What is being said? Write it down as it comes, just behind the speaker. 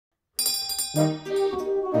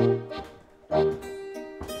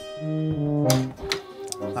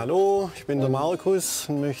Hallo, ich bin der Markus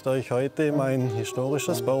und möchte euch heute mein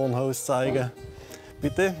historisches Bauernhaus zeigen.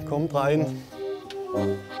 Bitte, kommt rein.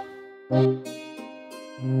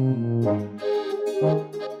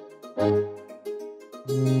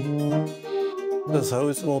 Das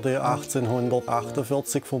Haus wurde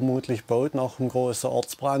 1848 vermutlich gebaut, nach einem großen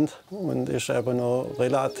Ortsbrand, und ist eben noch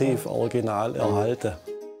relativ original erhalten.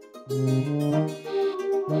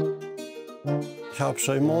 Ich habe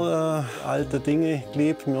schon immer alte Dinge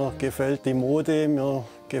geliebt. Mir gefällt die Mode, mir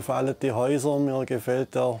gefallen die Häuser, mir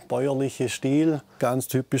gefällt der bäuerliche Stil. Ganz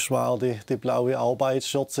typisch war die blaue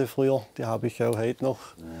Arbeitsschürze früher. Die habe ich auch heute noch.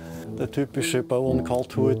 Der typische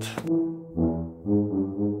Bauernkorthut.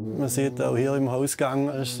 Man sieht auch hier im Hausgang,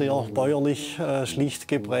 ist sehr bäuerlich, schlicht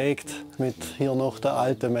geprägt. Mit hier noch der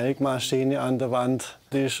alten Melkmaschine an der Wand.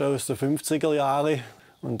 Die ist aus den 50er Jahre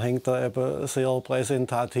und hängt da eben sehr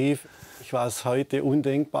präsentativ. Was heute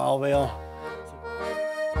undenkbar wäre.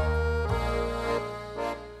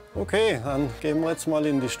 Okay, dann gehen wir jetzt mal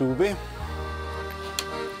in die Stube.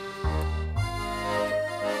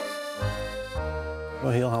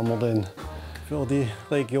 Hier haben wir den für die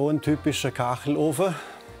Region typischen Kachelofen,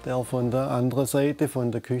 der von der anderen Seite,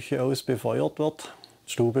 von der Küche aus, befeuert wird.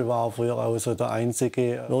 Die Stube war früher also der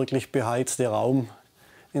einzige wirklich beheizte Raum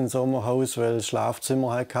in so einem Haus, weil das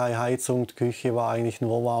Schlafzimmer hat keine Heizung, die Küche war eigentlich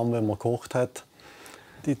nur warm, wenn man gekocht hat.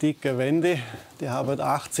 Die dicken Wände, die haben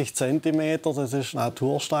 80 cm, das ist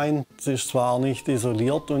Naturstein. Es ist zwar nicht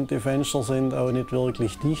isoliert und die Fenster sind auch nicht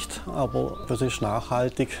wirklich dicht, aber es ist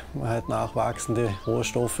nachhaltig. Man hat nachwachsende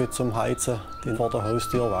Rohstoffe zum Heizen, die vor der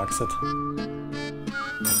Haustür wachsen.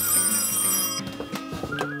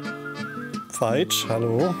 Falsch,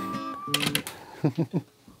 hallo.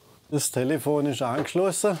 Das Telefon ist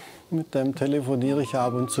angeschlossen, mit dem telefoniere ich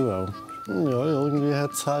ab und zu auch. Ja, irgendwie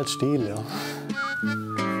hat es halt Stil, ja.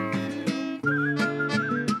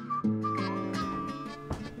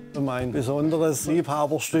 Mein besonderes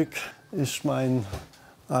Liebhaberstück ist mein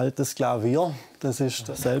altes Klavier. Das ist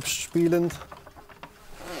selbstspielend.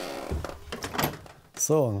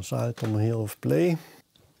 So, dann schalten wir hier auf Play.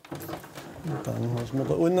 Und dann muss man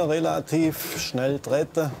da unten relativ schnell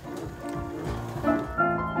treten.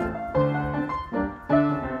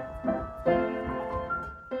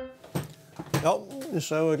 Ja,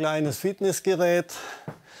 ist auch ein kleines Fitnessgerät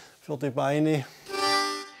für die Beine.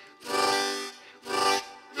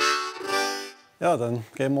 Ja, dann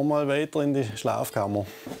gehen wir mal weiter in die Schlafkammer.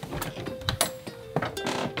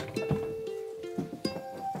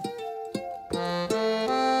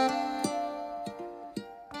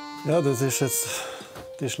 Ja, das ist jetzt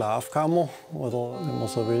die Schlafkammer oder, wenn man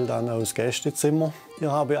so will, dann auch das Gästezimmer.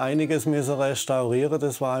 Hier habe ich einiges restaurieren.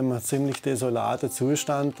 Das war im ziemlich desolaten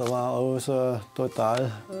Zustand. Da war auch so eine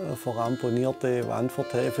total verramponierte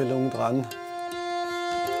Wandvertäfelung dran.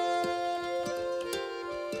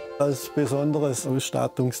 Als besonderes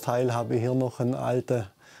Ausstattungsteil habe ich hier noch einen alten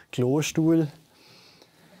Klostuhl.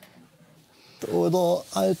 Oder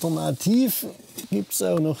alternativ gibt es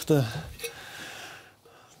auch noch den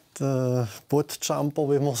Bottjumper,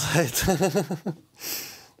 wie man sagt.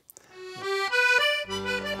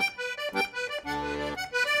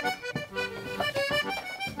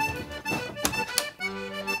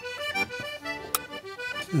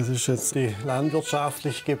 Das ist jetzt die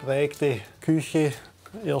landwirtschaftlich geprägte Küche.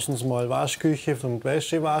 Erstens mal Waschküche zum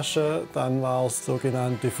Wäschewaschen, dann war es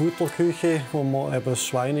sogenannte Futterküche, wo man eben das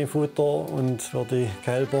Schweinefutter und für die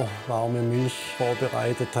Kälber warme Milch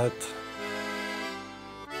vorbereitet hat.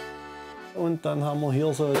 Und dann haben wir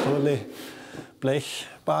hier so eine tolle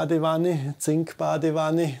Blechbadewanne,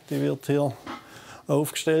 Zinkbadewanne. Die wird hier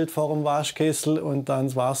aufgestellt vor dem Waschkessel und dann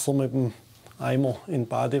das Wasser mit dem Eimer in die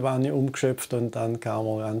Badewanne umgeschöpft und dann kann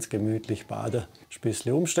man ganz gemütlich baden. Ist ein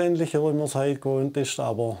bisschen umständlicher, wie man es heute gewohnt ist,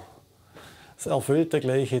 aber es erfüllt den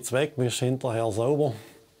gleichen Zweck, man ist hinterher sauber.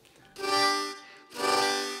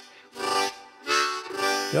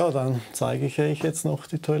 Ja, dann zeige ich euch jetzt noch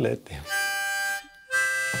die Toilette.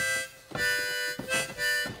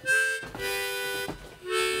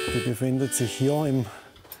 Die befindet sich hier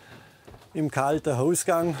im kalten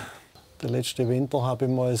Hausgang. Den letzten Winter habe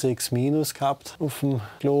ich mal 6 gehabt auf dem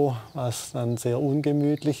Klo, was dann sehr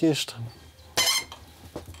ungemütlich ist.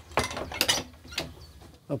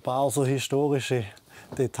 Ein paar so historische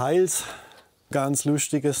Details. Ganz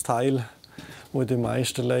lustiges Teil, wo die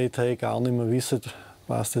meisten Leute gar nicht mehr wissen,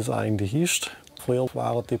 was das eigentlich ist. Früher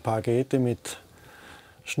waren die Pakete mit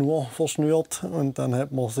Schnur verschnürt und dann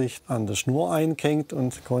hat man sich an der Schnur eingehängt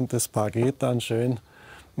und konnte das Paket dann schön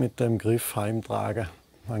mit dem Griff heimtragen.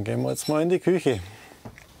 Dann gehen wir jetzt mal in die Küche.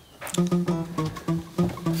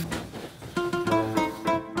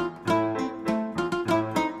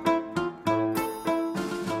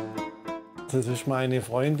 Das ist meine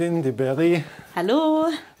Freundin, die Berry. Hallo!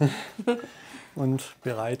 Und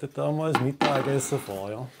bereitet damals Mittagessen vor.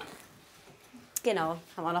 Ja. Genau,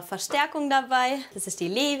 haben wir noch Verstärkung dabei. Das ist die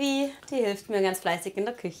Levi, die hilft mir ganz fleißig in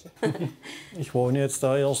der Küche. Ich wohne jetzt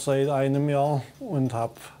da erst seit einem Jahr und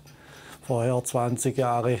habe vorher 20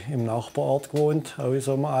 Jahre im Nachbarort gewohnt, auch in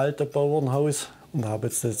so einem alten Bauernhaus. Und habe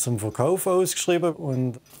jetzt das zum Verkauf ausgeschrieben.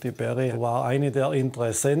 Und die Berry war eine der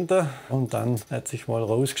Interessenten. Und dann hat sich mal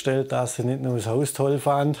herausgestellt, dass sie nicht nur das Haus toll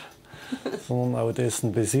fand, sondern auch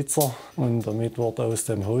dessen Besitzer. Und damit wird aus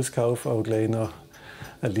dem Hauskauf auch gleich noch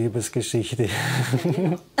eine Liebesgeschichte.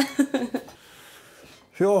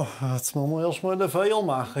 Ja, jetzt müssen wir erst mal eine Feuer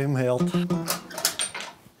machen im Herd.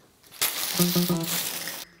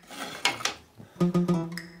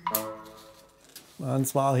 Wir haben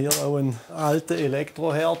zwar hier auch einen alten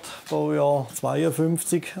Elektroherd, Baujahr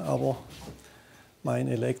 52, aber mein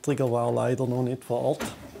Elektriker war leider noch nicht vor Ort.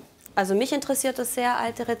 Also mich interessiert es sehr,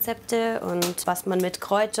 alte Rezepte und was man mit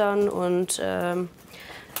Kräutern und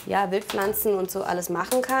ja, Wildpflanzen und so alles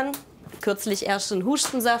machen kann. Kürzlich erst einen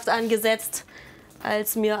Hustensaft angesetzt,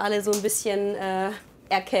 als mir alle so ein bisschen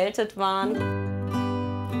erkältet waren.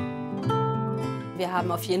 Wir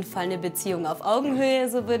haben auf jeden Fall eine Beziehung auf Augenhöhe,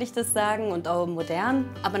 so würde ich das sagen, und auch modern.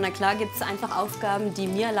 Aber na klar gibt es einfach Aufgaben, die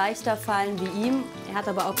mir leichter fallen wie ihm. Er hat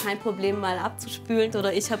aber auch kein Problem, mal abzuspülen,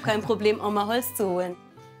 oder ich habe kein Problem, auch mal Holz zu holen.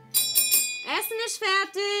 Essen ist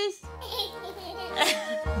fertig!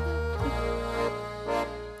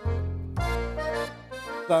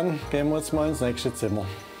 Dann gehen wir jetzt mal ins nächste Zimmer.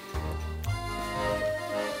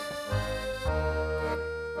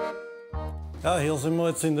 Ja, hier sind wir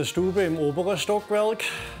jetzt in der Stube im oberen Stockwerk.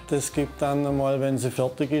 Das gibt dann einmal, wenn sie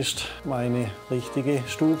fertig ist, meine richtige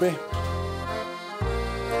Stube.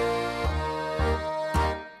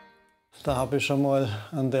 Da habe ich schon mal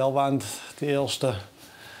an der Wand die erste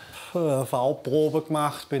Farbprobe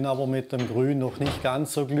gemacht, bin aber mit dem Grün noch nicht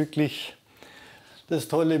ganz so glücklich. Das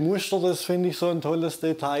tolle Muster, das finde ich so ein tolles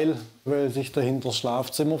Detail, weil sich dahinter das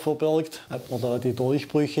Schlafzimmer verbirgt. Hat man da die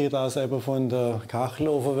Durchbrüche, dass eben von der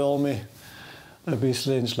Kachelofenwärme ein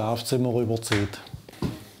bisschen ins Schlafzimmer rüberzieht.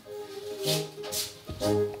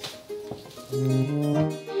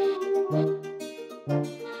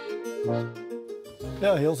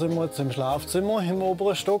 Ja, hier sind wir jetzt im Schlafzimmer im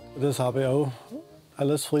oberen Stock. Das habe ich auch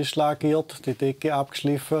alles frisch lackiert, die Decke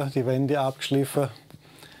abgeschliffen, die Wände abgeschliffen.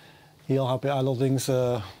 Hier habe ich allerdings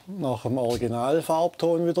nach dem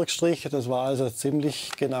Originalfarbton wieder gestrichen. Das war also ziemlich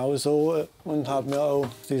genau so und habe mir auch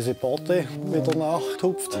diese Porte wieder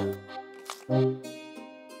nachgetupft. Ein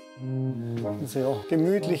sehr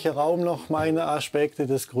gemütlicher Raum nach meinen Aspekten.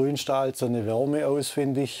 Das Grün strahlt so eine Wärme aus,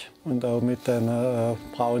 finde ich. Und auch mit den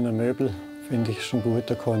braunen Möbeln finde ich ist ein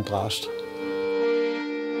guter Kontrast.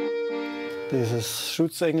 Dieses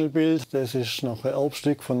Schutzengelbild, das ist noch ein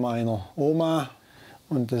Erbstück von meiner Oma.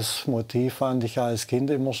 Und das Motiv fand ich als Kind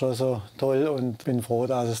immer schon so toll und bin froh,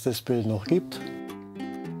 dass es das Bild noch gibt.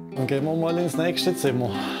 Dann gehen wir mal ins nächste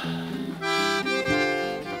Zimmer.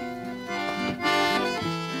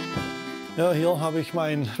 Ja, hier habe ich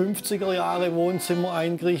mein 50er Jahre Wohnzimmer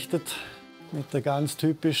eingerichtet mit der ganz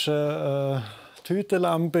typischen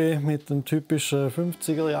Tütenlampe, mit dem typischen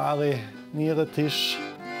 50er Jahre Nierentisch.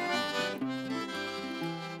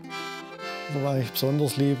 Was ich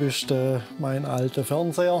besonders liebe, ist mein alter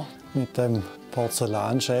Fernseher mit dem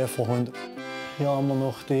Porzellanschäferhund. Hier haben wir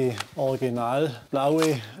noch die original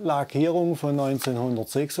blaue Lackierung von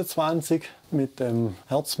 1926 mit dem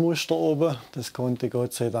Herzmuster oben. Das konnte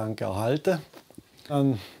Gott sei Dank erhalten.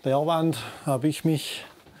 An der Wand habe ich mich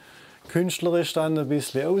künstlerisch dann ein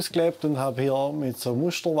bisschen ausgelebt und habe hier mit so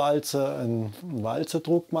Musterwalzen einen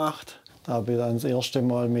Walzendruck gemacht. Da habe ich dann das erste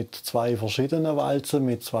Mal mit zwei verschiedenen Walzen,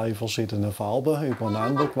 mit zwei verschiedenen Farben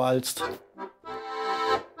übereinander gewalzt.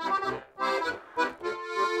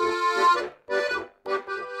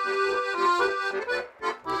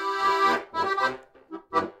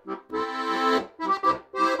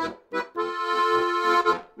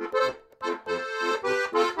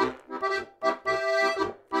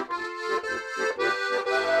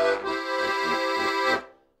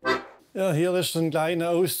 Ja, hier ist ein kleiner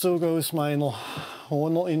Auszug aus meiner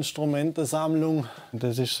Hohner Instrumentensammlung.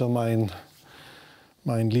 Das ist so mein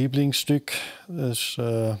Lieblingsstück. Das ist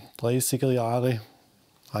 30er Jahre.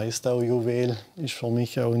 Heißt auch Juwel. Ist für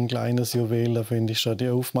mich auch ein kleines Juwel. Da finde ich schon die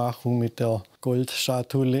Aufmachung mit der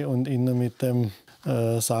Goldschatulle und innen mit dem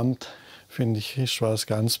Samt. Finde ich, ist was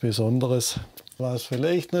ganz Besonderes. Was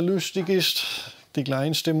vielleicht noch lustig ist, die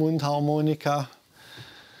kleinste Mundharmonika.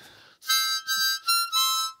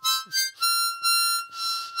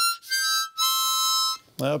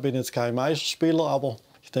 Ja, ich bin jetzt kein Meisterspieler, aber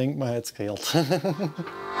ich denke, man hat es gehört.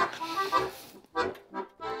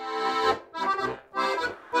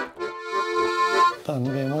 Dann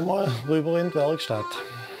gehen wir mal rüber in die Werkstatt.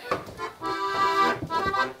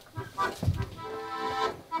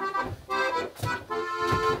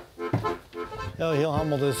 Ja, hier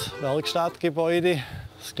haben wir das Werkstattgebäude,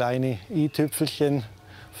 das kleine i-Tüpfelchen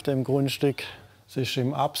auf dem Grundstück. Es ist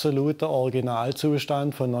im absoluten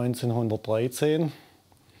Originalzustand von 1913.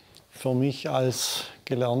 Für mich als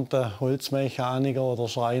gelernter Holzmechaniker oder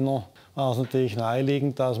Schreiner war es natürlich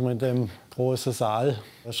naheliegend, dass man in dem großen Saal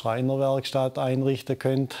eine Schreinerwerkstatt einrichten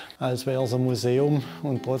könnte, als wäre es ein Museum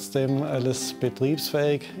und trotzdem alles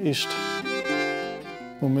betriebsfähig ist.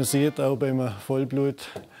 Und man sieht, auch beim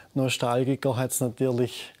Vollblut-Nostalgiker hat es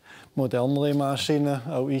natürlich modernere Maschinen.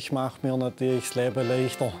 Auch ich mache mir natürlich das Leben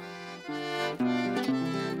leichter.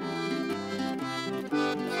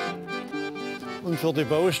 Und für die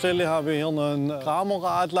Baustelle habe ich hier noch einen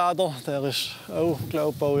Kramer-Radlader. Der ist auch,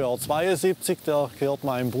 glaube ich, Baujahr 72. Der gehört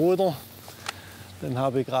meinem Bruder. Den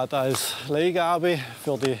habe ich gerade als Leihgabe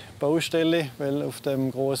für die Baustelle, weil auf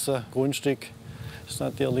dem großen Grundstück ist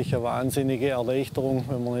natürlich eine wahnsinnige Erleichterung,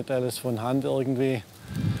 wenn man nicht alles von Hand irgendwie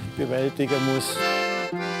bewältigen muss.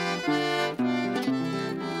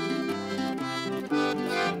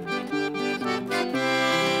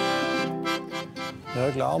 Ja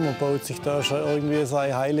klar, man baut sich da schon irgendwie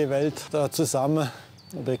seine heile Welt da zusammen.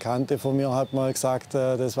 Eine Bekannte von mir hat mal gesagt,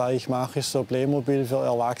 das, was ich mache, ist so Playmobil für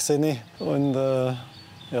Erwachsene. Und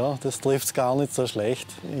ja, das trifft es gar nicht so schlecht.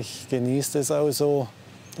 Ich genieße das auch so,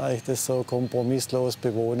 da ich das so kompromisslos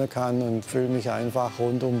bewohnen kann und fühle mich einfach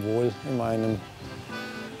rundum wohl in meinem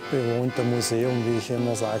bewohnten Museum, wie ich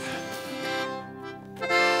immer sage.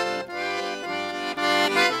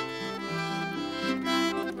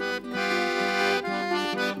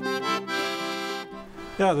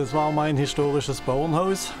 Ja, das war mein historisches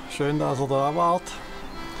Bauernhaus. Schön, dass ihr da wart.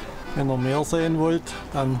 Wenn ihr mehr sehen wollt,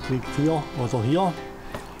 dann klickt hier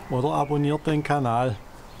oder abonniert den Kanal.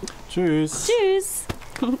 Tschüss. Tschüss.